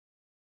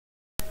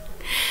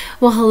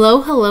Well,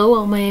 hello,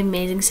 all my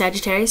amazing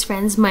Sagittarius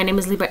friends. My name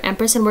is Libra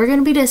Empress, and we're going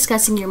to be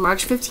discussing your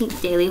March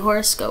 15th daily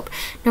horoscope.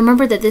 Now,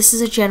 remember that this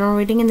is a general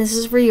reading, and this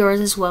is for yours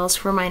as well as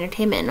for my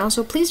entertainment. And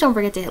also, please don't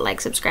forget to hit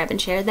like, subscribe,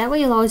 and share. That way,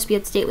 you'll always be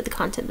up to date with the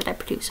content that I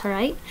produce,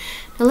 alright?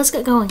 Now, let's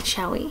get going,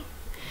 shall we?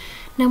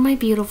 Now, my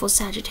beautiful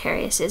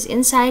Sagittarius is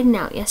inside and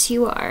out. Yes,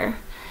 you are.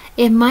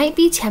 It might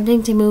be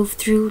tempting to move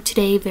through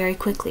today very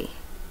quickly,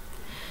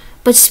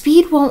 but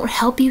speed won't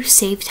help you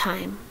save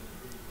time.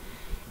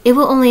 It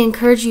will only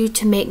encourage you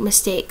to make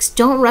mistakes.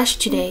 Don't rush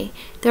today.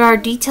 There are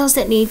details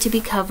that need to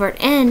be covered,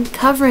 and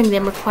covering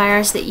them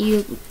requires that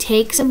you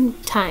take some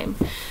time.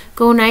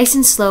 Go nice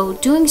and slow.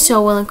 Doing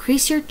so will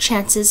increase your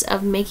chances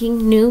of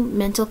making new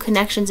mental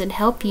connections and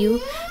help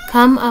you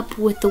come up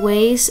with the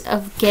ways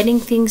of getting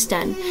things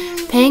done.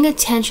 Paying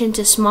attention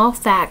to small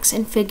facts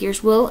and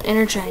figures will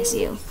energize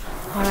you.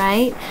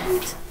 Alright?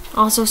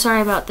 Also,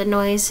 sorry about the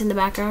noise in the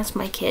background. It's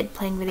my kid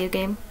playing video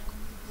game.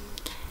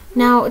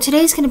 Now,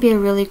 today's going to be a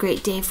really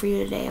great day for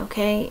you today,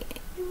 okay?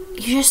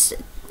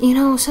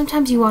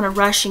 Sometimes you want to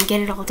rush and get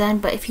it all done,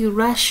 but if you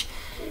rush,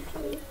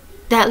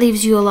 that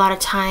leaves you a lot of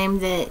time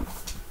that,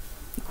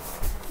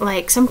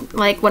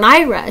 like when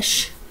I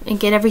rush and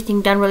get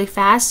everything done really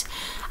fast,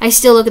 I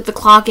still look at the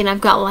clock and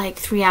I've got like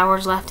 3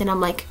 hours left and I'm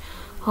like,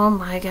 oh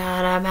my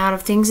god, I'm out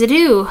of things to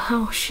do.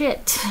 Oh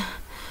shit.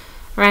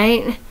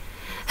 Right?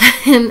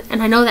 and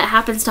I know that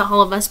happens to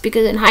all of us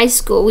because in high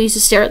school we used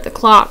to stare at the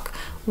clock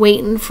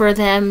waiting for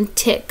them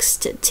ticks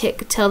to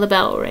tick till the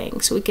bell rang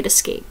so we could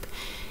escape.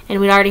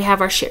 And we'd already have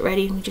our shit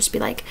ready and we'd just be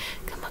like,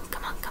 come on,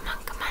 come on, come on,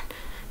 come on.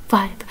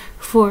 5,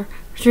 4,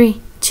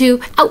 3,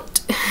 2, out.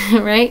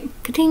 Right?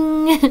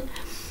 Ka-ting.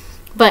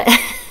 But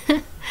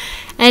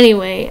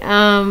anyway,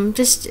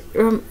 just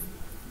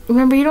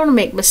remember, you don't want to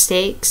make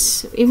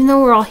mistakes. Even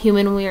though we're all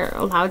human, we are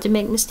allowed to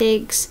make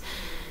mistakes.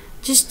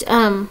 Just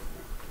do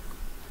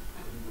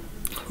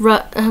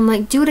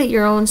it at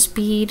your own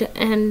speed,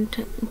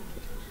 and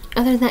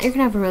other than that, you're going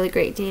to have a really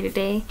great day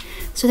today.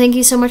 So thank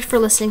you so much for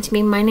listening to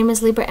me. My name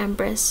is Libra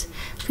Empress.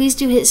 Please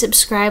do hit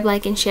subscribe,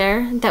 like, and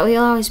share. That way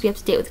you'll always be up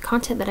to date with the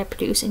content that I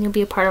produce, and you'll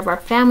be a part of our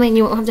family, and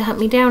you won't have to hunt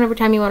me down every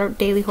time you want a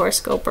daily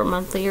horoscope or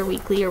monthly or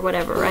weekly or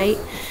whatever, right?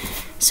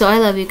 So I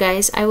love you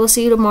guys. I will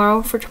see you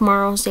tomorrow for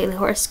tomorrow's daily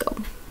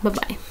horoscope.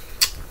 Bye-bye.